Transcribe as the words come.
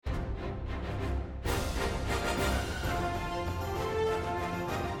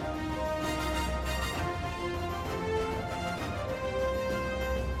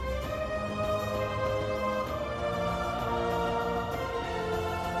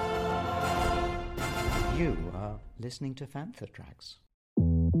You are listening to Fantha Tracks.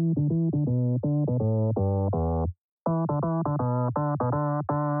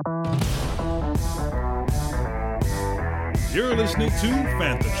 You're listening to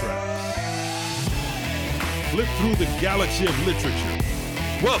Fantha Tracks. Flip through the galaxy of literature.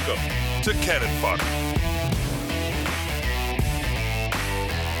 Welcome to Cannon Fodder.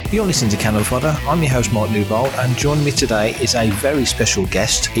 You're listening to Cannon Fodder. I'm your host, Mark Newbold, and joining me today is a very special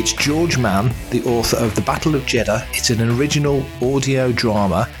guest. It's George Mann, the author of The Battle of Jedha. It's an original audio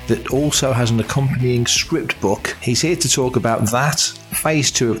drama that also has an accompanying script book. He's here to talk about that, Phase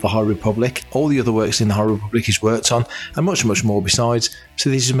 2 of the High Republic, all the other works in the High Republic he's worked on, and much, much more besides. So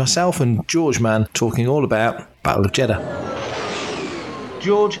this is myself and George Mann talking all about Battle of Jedha.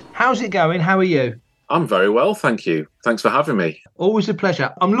 George, how's it going? How are you? I'm very well, thank you. Thanks for having me. Always a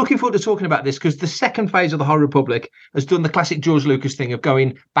pleasure. I'm looking forward to talking about this because the second phase of the High Republic has done the classic George Lucas thing of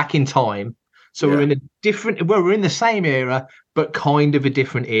going back in time. So we're in a different, well, we're in the same era, but kind of a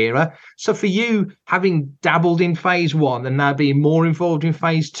different era. So for you, having dabbled in phase 1 and now being more involved in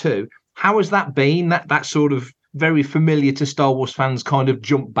phase 2, how has that been? That sort of very familiar to Star Wars fans kind of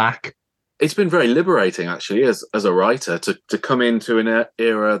jump back? It's been very liberating, actually, as a writer, to come into an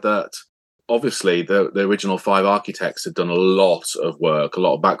era that obviously the original 5 architects had done a lot of work, a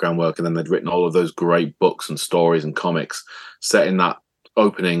lot of background work, and then they'd written all of those great books and stories and comics set in that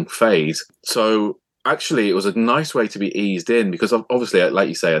opening phase. So actually it was a nice way to be eased in because obviously, like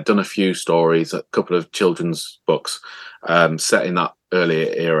you say, I'd done a few stories, a couple of children's books set in that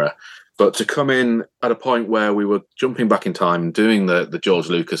earlier era. But to come in at a point where we were jumping back in time and doing the George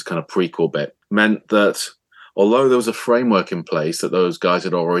Lucas kind of prequel bit meant that although there was a framework in place that those guys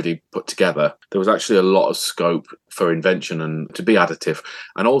had already put together, there was actually a lot of scope for invention and to be additive,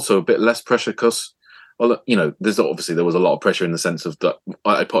 and also a bit less pressure because, well, you know, there was a lot of pressure in the sense of that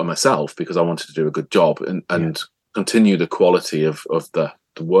I put on myself because I wanted to do a good job and continue the quality of the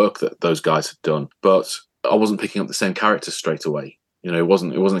work that those guys had done. But I wasn't picking up the same characters straight away. You know, it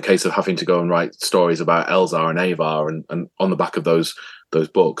wasn't a case of having to go and write stories about Elzar and Avar and on the back of those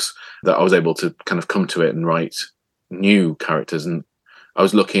books that I was able to kind of come to it and write new characters. And I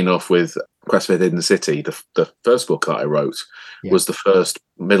was lucky enough with Quest for the Hidden City, the first book that I wrote was the first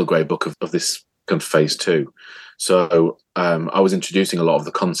middle grade book of this kind of phase 2. So I was introducing a lot of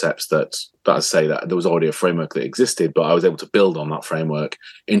the concepts that I say that there was already a framework that existed, but I was able to build on that framework,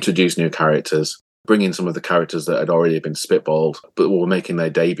 introduce new characters, bring in some of the characters that had already been spitballed, but were making their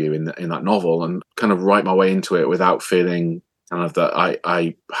debut in that novel, and kind of write my way into it without feeling kind of that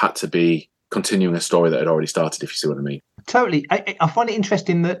I had to be continuing a story that had already started, if you see what I mean. Totally. I find it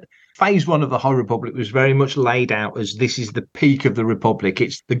interesting that phase 1 of the High Republic was very much laid out as this is the peak of the Republic.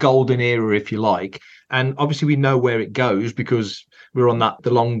 It's the golden era, if you like. And obviously we know where it goes because we're on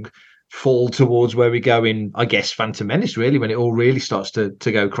the long fall towards where we go in, I guess, Phantom Menace, really, when it all really starts to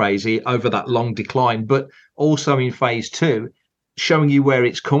go crazy over that long decline. But also in phase 2, showing you where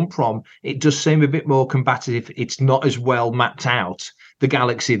it's come from, it does seem a bit more combative. It's not as well mapped out, the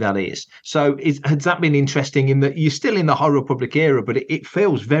galaxy that is. So has that been interesting in that you're still in the High Republic era, but it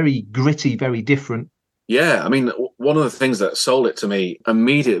feels very gritty, very different? Yeah, I mean, one of the things that sold it to me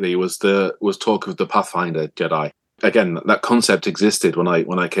immediately was talk of the Pathfinder Jedi. Again, that concept existed when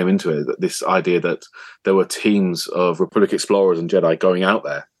I came into it, that this idea that there were teams of Republic explorers and Jedi going out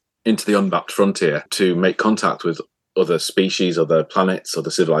there into the unmapped frontier to make contact with other species, other planets, other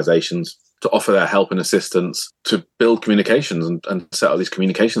civilizations, to offer their help and assistance to build communications and set up these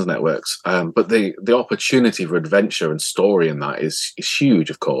communications networks. But the opportunity for adventure and story in that is huge,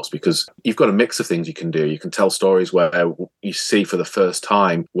 of course, because you've got a mix of things you can do. You can tell stories where you see for the first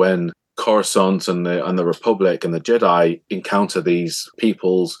time when Coruscant and the Republic and the Jedi encounter these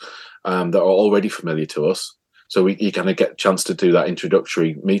peoples that are already familiar to us. So you kind of get a chance to do that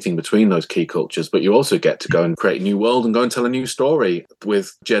introductory meeting between those key cultures, but you also get to go and create a new world and go and tell a new story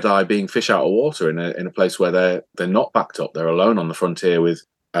with Jedi being fish out of water in a place where they're not backed up. They're alone on the frontier with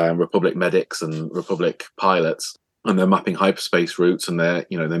Republic medics and Republic pilots, and they're mapping hyperspace routes, and they're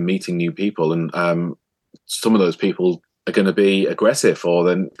meeting new people, and some of those people are going to be aggressive, or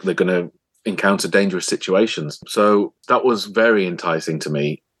then they're going to encounter dangerous situations. So that was very enticing to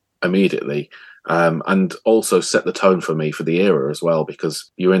me immediately. And also set the tone for me for the era as well,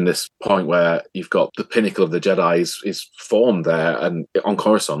 because you're in this point where you've got the pinnacle of the Jedi is formed there and on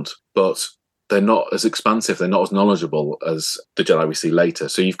Coruscant, but they're not as expansive, they're not as knowledgeable as the Jedi we see later.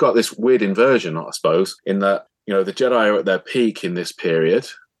 So you've got this weird inversion, I suppose, in that, you know, the Jedi are at their peak in this period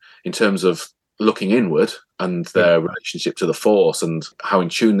in terms of looking inward and their relationship to the Force and how in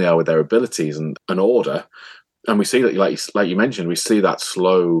tune they are with their abilities and order. And we see that, like you mentioned, we see that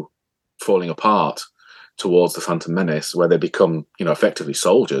slow falling apart towards the Phantom Menace, where they become, effectively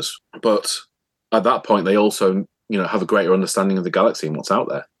soldiers. But at that point, they also, have a greater understanding of the galaxy and what's out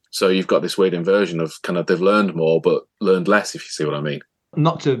there. So you've got this weird inversion of kind of they've learned more, but learned less, if you see what I mean.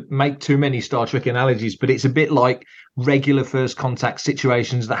 Not to make too many Star Trek analogies, but it's a bit like regular first contact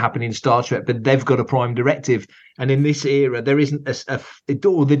situations that happen in Star Trek, but they've got a prime directive. And in this era, there isn't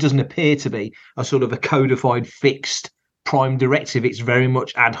there doesn't appear to be a sort of a codified, fixed prime directive. It's very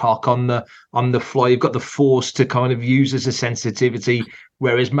much ad hoc on the fly. You've got the Force to kind of use as a sensitivity,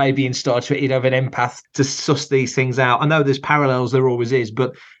 whereas maybe in Star Trek you'd have an empath to suss these things out. I know there's parallels, there always is,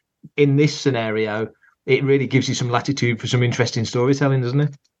 but in this scenario, it really gives you some latitude for some interesting storytelling, doesn't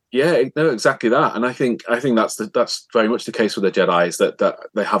it? Yeah, no, exactly that. And I think that's very much the case with the Jedi, is that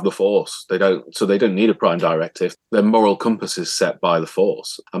they have the Force. They don't need a prime directive. Their moral compass is set by the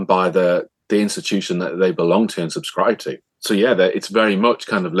Force and by the institution that they belong to and subscribe to. So yeah, it's very much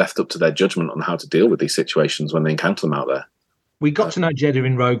kind of left up to their judgment on how to deal with these situations when they encounter them out there. We got to know Jedha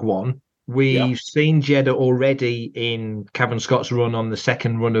in Rogue One. We've seen Jedha already in Cavan Scott's run on the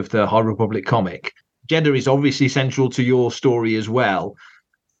second run of the High Republic comic. Jedha is obviously central to your story as well.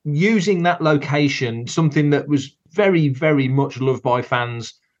 Using that location, something that was very, very much loved by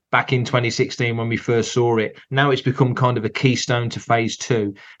fans back in 2016 when we first saw it. Now it's become kind of a keystone to Phase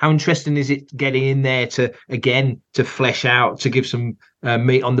 2. How interesting is it getting in there to flesh out, to give some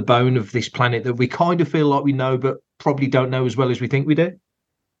meat on the bone of this planet that we kind of feel like we know, but probably don't know as well as we think we do?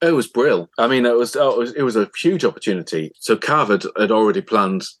 It was brilliant. I mean, it was a huge opportunity. So Cav had already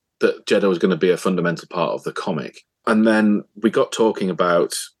planned that Jedha was going to be a fundamental part of the comic. And then we got talking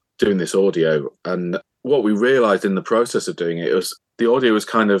about doing this audio, and what we realized in the process of doing it was the audio was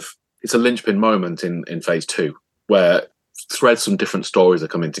it's a linchpin moment in Phase 2, where threads from different stories are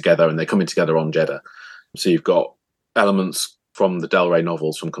coming together, and they're coming together on Jedha. So you've got elements from the Del Rey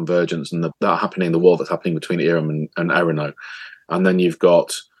novels, from Convergence, and that happening, the war that's happening between Eiram and Erino. And then you've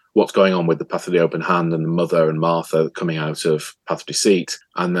got what's going on with the Path of the Open Hand and Mother and Martha coming out of Path of Deceit.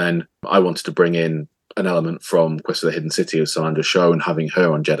 And then I wanted to bring in an element from Quest of the Hidden City of Salandra Show and having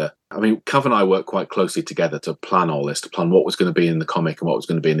her on Jedha. I mean, Cav and I worked quite closely together to plan all this, to plan what was going to be in the comic and what was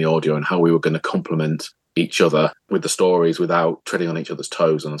going to be in the audio, and how we were going to complement each other with the stories without treading on each other's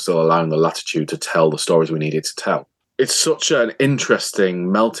toes and still allowing the latitude to tell the stories we needed to tell. It's such an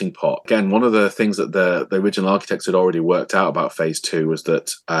interesting melting pot. Again, one of the things that the original architects had already worked out about Phase 2 was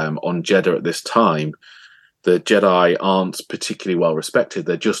that on Jedha at this time, the Jedi aren't particularly well respected.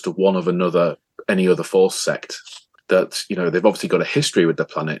 They're just one of any other Force sect. That, they've obviously got a history with the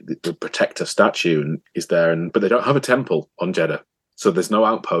planet. The Protector statue is there, but they don't have a temple on Jedha. So there's no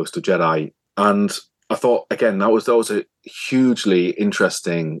outpost of Jedi. And I thought, again, that was a hugely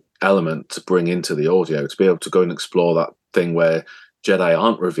interesting element to bring into the audio, to be able to go and explore that thing where Jedi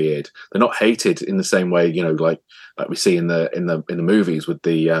aren't revered. They're not hated in the same way, like we see in the movies with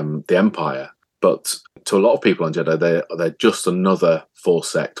the Empire. But to a lot of people on Jedha, they're just another Force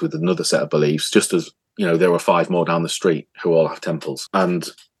sect with another set of beliefs, just as, there are 5 more down the street who all have temples. And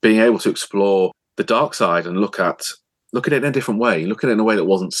being able to explore the dark side and look at it in a different way, look at it in a way that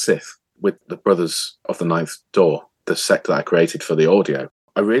wasn't Sith, with the Brothers of the Ninth Door, the sect that I created for the audio.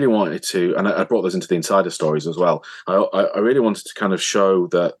 I really wanted to, and I brought those into the insider stories as well. I really wanted to kind of show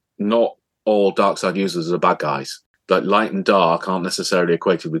that not all dark side users are bad guys. Like light and dark aren't necessarily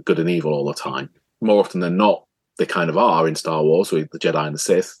equated with good and evil all the time. More often than not, they kind of are in Star Wars with the Jedi and the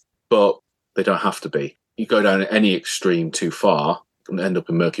Sith, but they don't have to be. You go down any extreme too far and end up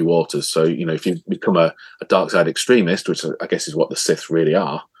in murky waters. So, if you become a dark side extremist, which I guess is what the Sith really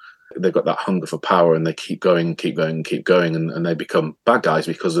are, they've got that hunger for power and they keep going, and they become bad guys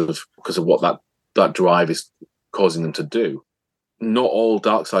because of what that drive is causing them to do. Not all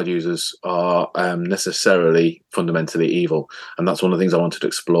dark side users are necessarily fundamentally evil, and that's one of the things I wanted to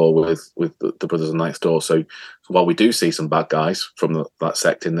explore with the Brothers of Ninth Door. So while we do see some bad guys from that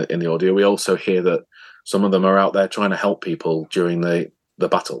sect in the audio, we also hear that some of them are out there trying to help people during the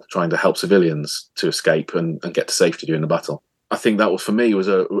battle, trying to help civilians to escape and get to safety during the battle. I think that was, for me, was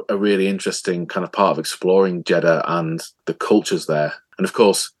a really interesting kind of part of exploring Jedha and the cultures there. And of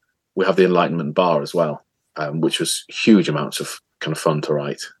course, we have the Enlightenment Bar as well, which was huge amounts of kind of fun to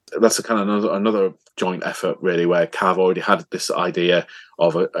write. That's a kind of another joint effort, really, where Cav already had this idea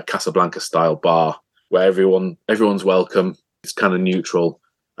of a Casablanca-style bar where everyone's welcome. It's kind of neutral.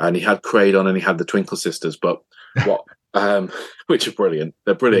 And he had Cradon and he had the Twinkle Sisters, but which are brilliant.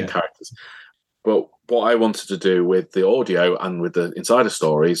 They're brilliant characters. But what I wanted to do with the audio and with the insider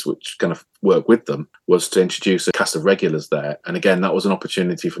stories, which kind of work with them, was to introduce a cast of regulars there. And again, that was an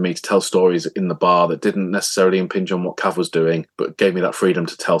opportunity for me to tell stories in the bar that didn't necessarily impinge on what Cav was doing, but gave me that freedom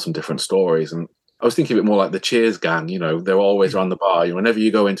to tell some different stories. And I was thinking of it more like the Cheers gang. They're always around the bar. Whenever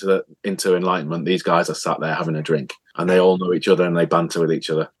you go into Enlightenment, these guys are sat there having a drink, and they all know each other and they banter with each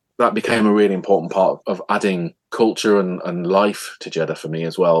other. That became a really important part of adding culture and life to Jeddah for me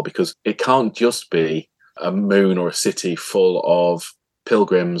as well, because it can't just be a moon or a city full of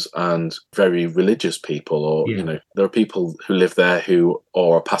pilgrims and very religious people, or there are people who live there who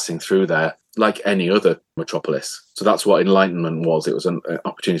are passing through there like any other metropolis. So that's what Enlightenment was. It was an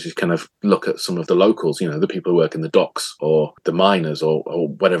opportunity to kind of look at some of the locals, the people who work in the docks or the miners or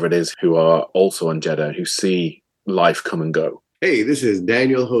whatever it is, who are also in Jeddah, who see life come and go. Hey, this is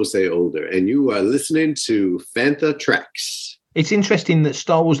Daniel Jose Older, and you are listening to Fantha Tracks. It's interesting that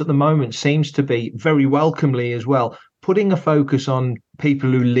Star Wars at the moment seems to be very welcomely as well, putting a focus on people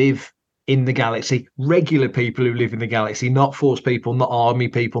who live in the galaxy, regular people who live in the galaxy, not Force people, not army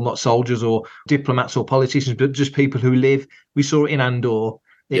people, not soldiers or diplomats or politicians, but just people who live. We saw it in Andor.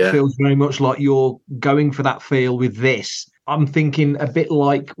 It feels very much like you're going for that feel with this. I'm thinking a bit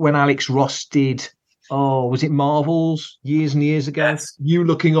like when Alex Ross did, was it Marvels years and years ago? Yes. You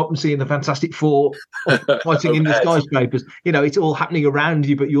looking up and seeing the Fantastic Four fighting in the skyscrapers. It's all happening around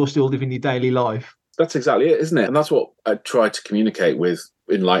you, but you're still living your daily life. That's exactly it, isn't it? And that's what I try to communicate with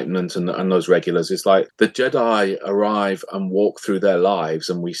Enlightenment and those regulars. It's like the Jedi arrive and walk through their lives,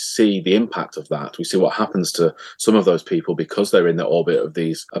 and we see the impact of that. We see what happens to some of those people because they're in the orbit of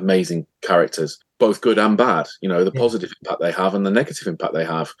these amazing characters, both good and bad. The positive impact they have and the negative impact they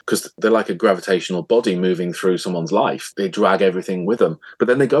have, because they're like a gravitational body moving through someone's life. They drag everything with them, but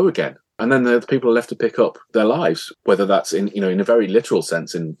then they go again. And then the people are left to pick up their lives, whether that's in a very literal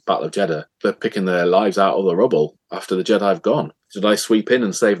sense in Battle of Jeddah. They're picking their lives out of the rubble after the Jedi have gone. Jedi sweep in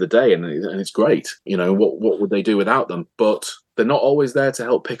and save the day, and it's great. What would they do without them? But they're not always there to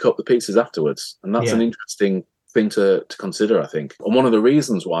help pick up the pieces afterwards. And that's an interesting thing to consider, I think. And one of the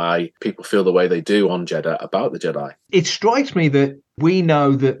reasons why people feel the way they do on Jeddah about the Jedi. It strikes me that we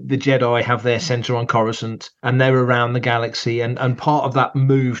know that the Jedi have their centre on Coruscant and they're around the galaxy, and part of that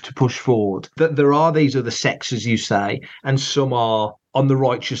move to push forward, that there are these other sects, as you say, and some are on the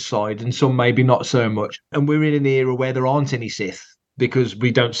righteous side and some maybe not so much. And we're in an era where there aren't any Sith, because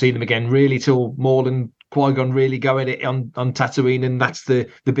we don't see them again really till Maul and Qui-Gon really go at it on Tatooine, and that's the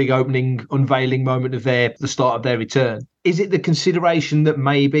big opening unveiling moment of the start of their return. Is it the consideration that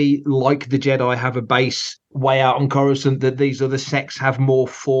maybe, like the Jedi have a base way out on Coruscant, that these other sects have more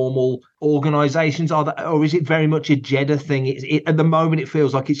formal organisations? Or is it very much a Jeddah thing? At the moment, it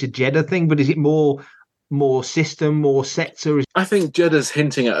feels like it's a Jeddah thing, but is it more system, more sector? I think Jeddah's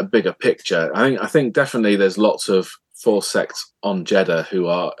hinting at a bigger picture. I think definitely there's lots of Force sects on Jeddah who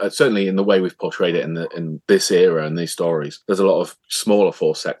are, certainly in the way we've portrayed it in this era and these stories, there's a lot of smaller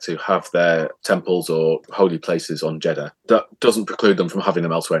Force sects who have their temples or holy places on Jeddah. That doesn't preclude them from having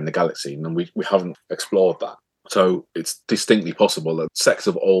them elsewhere in the galaxy, and we haven't explored that. So it's distinctly possible that sects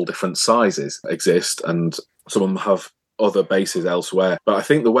of all different sizes exist, and some of them have other bases elsewhere. But I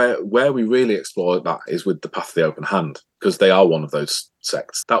think the where we really explore that is with the Path of the Open Hand, because they are one of those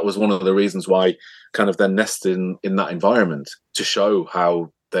sects. That was one of the reasons why kind of they're nested in that environment, to show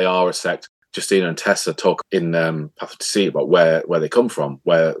how they are a sect. Justina and Tessa talk in Path of Deceit about where they come from,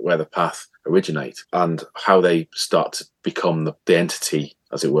 where the path originate, and how they start to become the entity,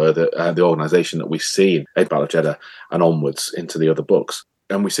 as it were, the organisation that we see in Battle of Jeddah and onwards into the other books.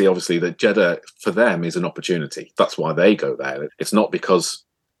 And we see, obviously, that Jeddah, for them, is an opportunity. That's why they go there. It's not because,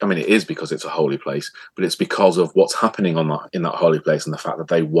 it is because it's a holy place, but it's because of what's happening in that holy place, and the fact that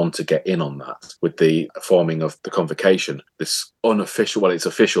they want to get in on that with the forming of the Convocation. This unofficial, well, it's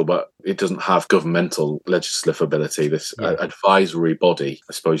official, but it doesn't have governmental legislative ability, this advisory body,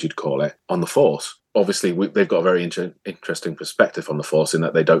 I suppose you'd call it, on the Force. Obviously, they've got a very interesting perspective on the Force, in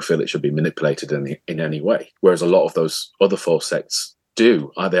that they don't feel it should be manipulated in any way. Whereas a lot of those other Force sects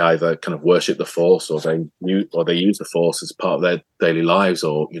do. They either kind of worship the Force, or they use the Force as part of their daily lives,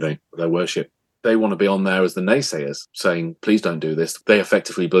 or their worship. They want to be on there as the naysayers, saying, please don't do this. They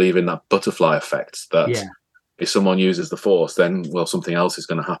effectively believe in that butterfly effect, that if someone uses the Force, then, well, something else is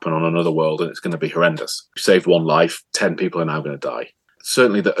going to happen on another world, and it's going to be horrendous. You saved one life, 10 people are now going to die.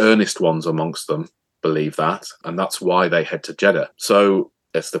 Certainly the earnest ones amongst them believe that, and that's why they head to Jeddah. So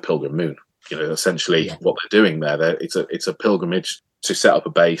it's the Pilgrim Moon. Essentially what they're doing there. It's a pilgrimage to set up a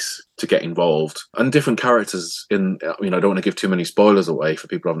base, to get involved. And different characters I don't want to give too many spoilers away for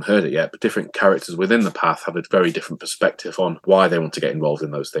people who haven't heard it yet, but different characters within the path have a very different perspective on why they want to get involved in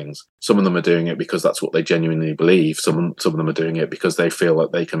those things. Some of them are doing it because that's what they genuinely believe. Some of them are doing it because they feel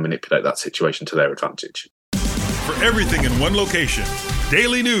that they can manipulate that situation to their advantage. For everything in one location,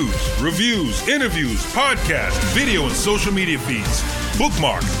 daily news, reviews, interviews, podcasts, video, and social media feeds,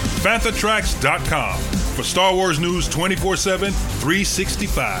 bookmark FanthaTracks.com for Star Wars news 24/7,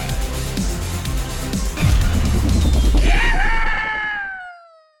 365.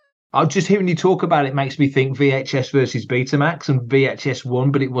 I'm just hearing you talk about it makes me think VHS versus Betamax and VHS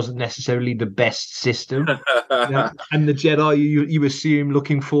won, but it wasn't necessarily the best system. And the Jedi, you assume,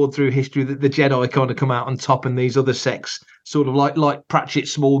 looking forward through history, that the Jedi kind of come out on top, and these other sects, sort of like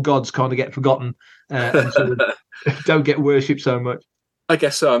Pratchett's small gods, kind of get forgotten and sort of don't get worshipped so much. I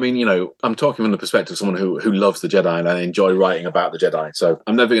guess so. I mean, I'm talking from the perspective of someone who loves the Jedi, and I enjoy writing about the Jedi. So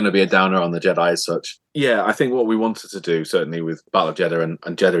I'm never going to be a downer on the Jedi as such. Yeah, I think what we wanted to do, certainly with Battle of Jedha and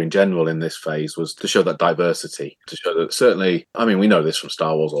Jedha in general in this phase, was to show that diversity, to show that certainly, I mean, we know this from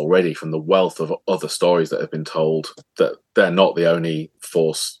Star Wars already, from the wealth of other stories that have been told, that they're not the only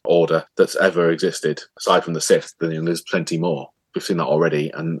Force order that's ever existed. Aside from the Sith, there's plenty more. We've seen that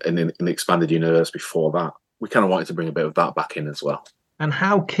already, and in the expanded universe before that. We kind of wanted to bring a bit of that back in as well. And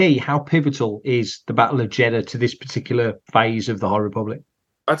how pivotal is the Battle of Jedha to this particular phase of the High Republic?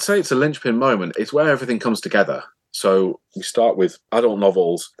 I'd say it's a linchpin moment. It's where everything comes together. So we start with adult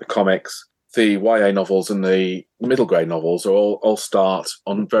novels, the comics, the YA novels, and the middle grade novels are all start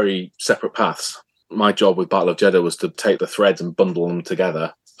on very separate paths. My job with Battle of Jedha was to take the threads and bundle them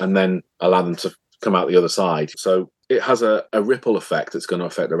together and then allow them to come out the other side. So it has a ripple effect that's going to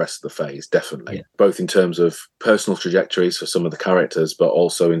affect the rest of the phase, definitely. Yeah. Both in terms of personal trajectories for some of the characters, but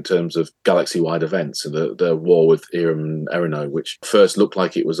also in terms of galaxy-wide events. So the war with Eiram and Erino, which first looked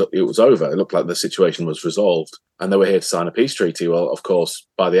like it was over. It looked like the situation was resolved, and they were here to sign a peace treaty. Well, of course,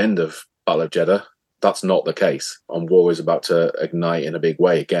 by the end of Battle of Jedha, that's not the case, and war is about to ignite in a big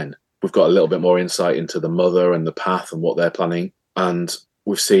way again. We've got a little bit more insight into the Mother and the Path and what they're planning, and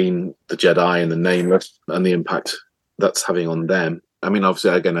we've seen the Jedi and the Nameless and the impact that's having on them. I mean, obviously,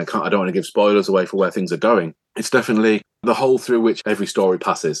 again, I don't want to give spoilers away for where things are going. It's definitely the hole through which every story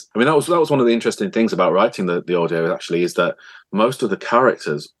passes. I mean, that was one of the interesting things about writing the audio, actually, is that most of the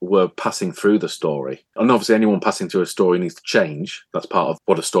characters were passing through the story. And obviously, anyone passing through a story needs to change. That's part of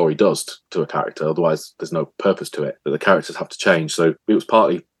what a story does to a character. Otherwise, there's no purpose to it. But the characters have to change. So it was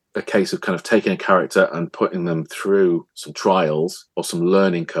partly a case of kind of taking a character and putting them through some trials or some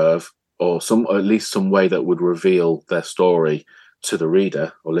learning curve, or at least some way that would reveal their story to the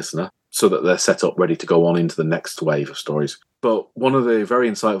reader or listener, so that they're set up ready to go on into the next wave of stories. But one of the very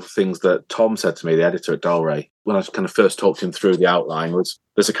insightful things that Tom said to me, the editor at Dalray, when I kind of first talked him through the outline, was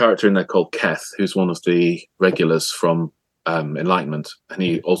there's a character in there called Keth, who's one of the regulars from Enlightenment, and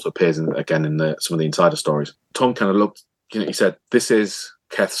he also appears in some of the insider stories. Tom kind of looked, he said, this is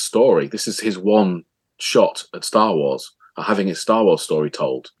Keth's story. This is his one shot at Star Wars, having his Star Wars story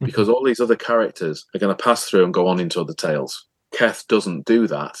told, because all these other characters are going to pass through and go on into other tales. Keth doesn't do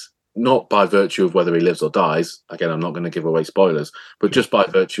that, not by virtue of whether he lives or dies. Again, I'm not going to give away spoilers, but just by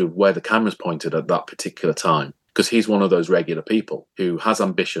virtue of where the camera's pointed at that particular time, because he's one of those regular people who has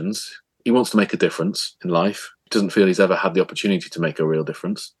ambitions. He wants to make a difference in life. He doesn't feel he's ever had the opportunity to make a real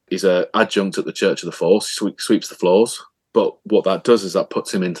difference. He's an adjunct at the Church of the Force. He sweeps the floors. But what that does is that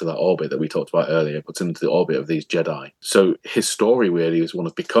puts him into that orbit that we talked about earlier, puts him into the orbit of these Jedi. So his story really is one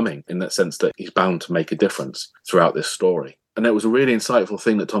of becoming, in that sense that he's bound to make a difference throughout this story. And it was a really insightful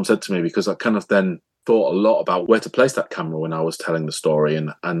thing that Tom said to me, because I kind of then thought a lot about where to place that camera when I was telling the story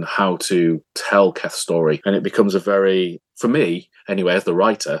and how to tell Keth's story. And it becomes for me, anyway, as the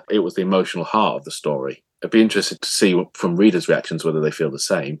writer, it was the emotional heart of the story. I'd be interested to see from readers' reactions whether they feel the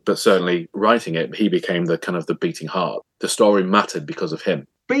same. But certainly writing it, he became the kind of the beating heart. The story mattered because of him.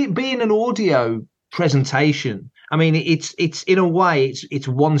 Being an audio presentation, I mean, it's in a way, it's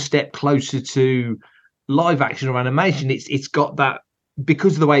one step closer to live action or animation. It's got that,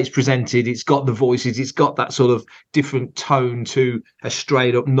 because of the way it's presented, it's got the voices, it's got that sort of different tone to a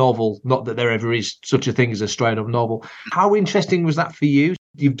straight up novel. Not that there ever is such a thing as a straight up novel. How interesting was that for you?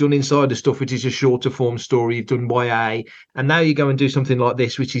 You've done insider stuff, which is a shorter form story. You've done YA, and now you go and do something like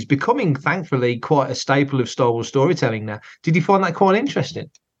this, which is becoming, thankfully, quite a staple of Star Wars storytelling now. Did you find that quite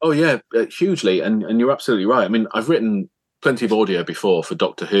interesting? Oh, yeah, hugely. And you're absolutely right. I mean, I've written plenty of audio before for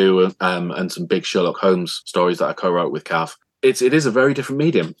Doctor Who and some big Sherlock Holmes stories that I co-wrote with Cav. It is a very different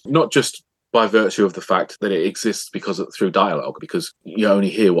medium, not just by virtue of the fact that it exists through dialogue, because you only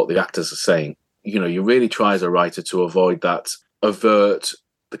hear what the actors are saying. You really try as a writer to avoid that overt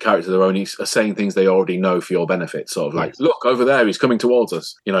the characters are saying things they already know for your benefit. Sort of like, look, over there, he's coming towards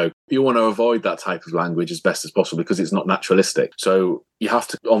us. You know, you want to avoid that type of language as best as possible because it's not naturalistic. So you have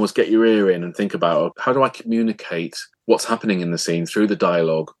to almost get your ear in and think about, how do I communicate what's happening in the scene through the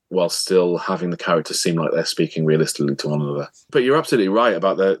dialogue while still having the characters seem like they're speaking realistically to one another. But you're absolutely right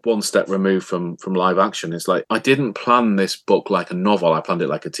about the one step removed from live action. It's like, I didn't plan this book like a novel. I planned it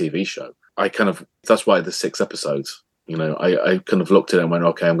like a TV show. That's why there's 6 episodes. You know, I kind of looked at it and went,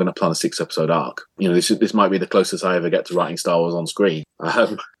 okay, I'm going to plan a 6-episode arc. You know, this might be the closest I ever get to writing Star Wars on screen.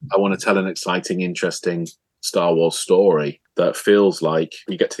 I want to tell an exciting, interesting Star Wars story that feels like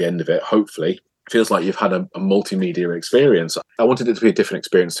you get to the end of it, hopefully, feels like you've had a multimedia experience. I wanted it to be a different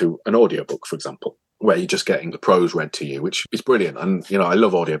experience to an audiobook, for example, where you're just getting the prose read to you, which is brilliant. And, you know, I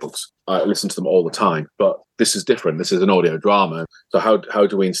love audiobooks. I listen to them all the time. But this is different. This is an audio drama. So how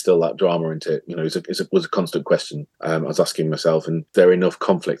do we instill that drama into it? You know, it was a constant question I was asking myself. And there enough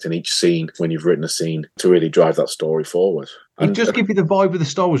conflict in each scene when you've written a scene to really drive that story forward. It just gives you the vibe of the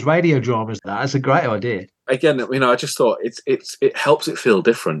Star Wars radio dramas. That's a great idea. Again, you know, I just thought it helps it feel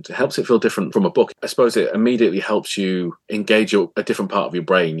different. It helps it feel different from a book. I suppose it immediately helps you engage a different part of your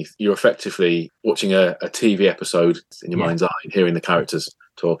brain. You're effectively watching a TV episode in your mind's eye, hearing the characters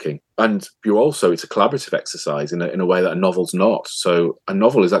talking. And it's a collaborative exercise in a way that a novel's not. So a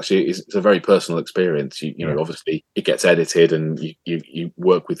novel is it's a very personal experience. You know, obviously it gets edited and you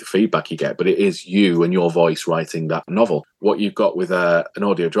work with the feedback you get, but it is you and your voice writing that novel. What you've got with an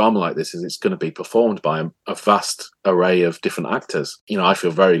audio drama like this is it's going to be performed by a vast array of different actors. You know, I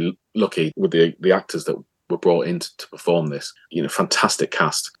feel very lucky with the actors that were brought in to perform this. You know, fantastic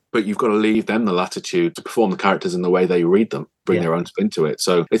cast. But you've got to leave them the latitude to perform the characters in the way they read them, bring their own spin to it.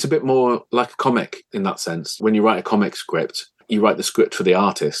 So it's a bit more like a comic in that sense. When you write a comic script, you write the script for the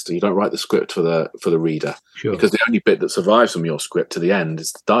artist. You don't write the script for the reader. Sure. Because the only bit that survives from your script to the end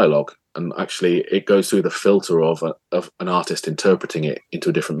is the dialogue. And actually, it goes through the filter of an artist interpreting it into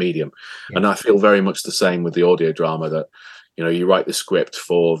a different medium. Yeah. And I feel very much the same with the audio drama, that, you know, you write the script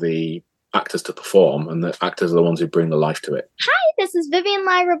for the actors to perform, and the actors are the ones who bring the life to it. Hi, this is Vivian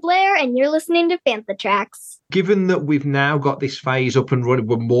Lyra Blair, and you're listening to Fantha Tracks. Given that we've now got this phase up and running,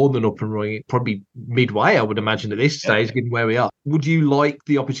 we're more than up and running, probably midway, I would imagine, at this stage, given where we are. Would you like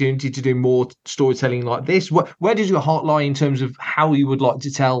the opportunity to do more storytelling like this? Where does your heart lie in terms of how you would like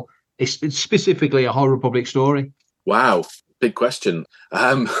to tell specifically a High Republic story? Wow. Big question.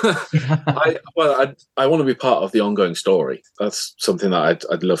 I want to be part of the ongoing story. That's something that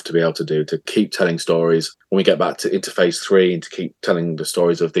I'd love to be able to do, to keep telling stories when we get back into phase 3, and to keep telling the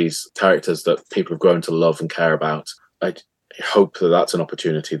stories of these characters that people have grown to love and care about. I hope that that's an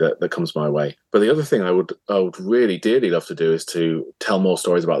opportunity that comes my way. But the other thing I would really dearly love to do is to tell more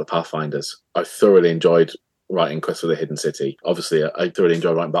stories about the Pathfinders. I thoroughly enjoyed writing Quest for the Hidden City. Obviously, I thoroughly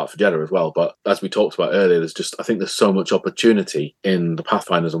enjoy writing Battle for Jedha as well. But as we talked about earlier, I think there's so much opportunity in the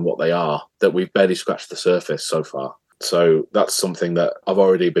Pathfinders and what they are that we've barely scratched the surface so far. So that's something that I've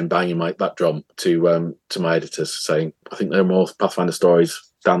already been banging that drum to my editors, saying, I think there are more Pathfinder stories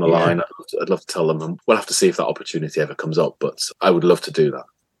down the line. I'd love to tell them, and we'll have to see if that opportunity ever comes up. But I would love to do that.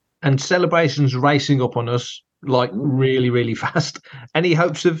 And Celebration's racing up on us, like really, really fast. Any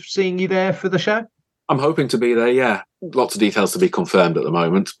hopes of seeing you there for the show? I'm hoping to be there, yeah. Lots of details to be confirmed at the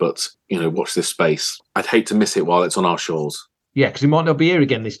moment, but, you know, watch this space. I'd hate to miss it while it's on our shores. Yeah, because it might not be here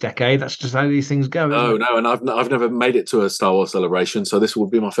again this decade. That's just how these things go. No, and I've never made it to a Star Wars celebration, so this will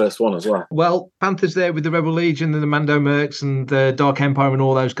be my first one as well. Well, Panther's there with the Rebel Legion and the Mando Mercs and the Dark Empire and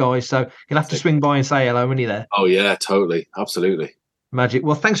all those guys, so you'll have to swing by and say hello when you're there. Oh, yeah, totally. Absolutely. Magic.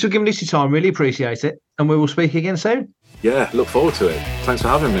 Well, thanks for giving us your time. Really appreciate it. And we will speak again soon. Yeah, look forward to it. Thanks for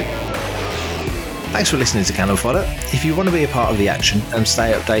having me. Thanks for listening to Cannon Fodder. If you want to be a part of the action and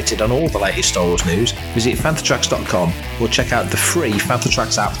stay updated on all the latest Star Wars news, visit fanthatracks.com or check out the free Fantha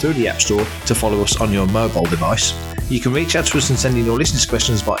Tracks app through the App Store to follow us on your mobile device. You can reach out to us and send in your listeners'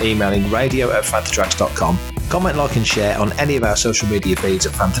 questions by emailing radio@fanthatracks.com. Comment, like and share on any of our social media feeds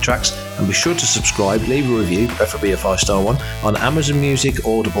at Fantha Tracks, and be sure to subscribe, leave a review, preferably a 5-star one, on Amazon Music,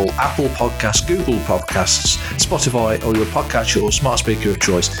 Audible, Apple Podcasts, Google Podcasts, Spotify, or your podcatcher or smart speaker of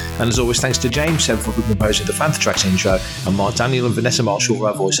choice. And as always, thanks to James Seven for composing the Fantha Tracks intro, and Mark Daniel and Vanessa Marshall for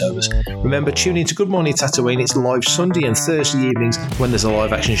our voiceovers. Remember, tune in to Good Morning Tatooine. It's live Sunday and Thursday evenings when there's a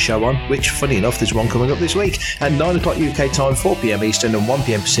live action show on, which, funny enough, there's one coming up this week at 9 o'clock UK time, 4 p.m. Eastern and 1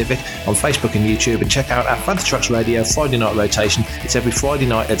 p.m. Pacific on Facebook and YouTube, and check out our Fantha Tracks Radio Friday night rotation. It's every Friday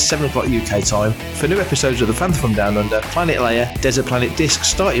night at 7 o'clock UK time for new episodes of the Fantha from Down Under, Planet Layer, Desert Planet Disc,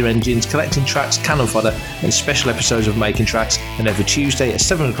 Start Your Engines, Collecting Tracks, Cannon Fodder, and special episodes of Making Tracks, and every Tuesday at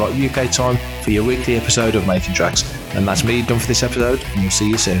 7 o'clock UK time for your weekly episode of Making Tracks. And that's me done for this episode, and we'll see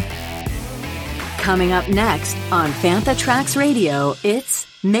you soon. Coming up next on Fantha Tracks Radio, it's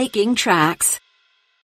Making Tracks.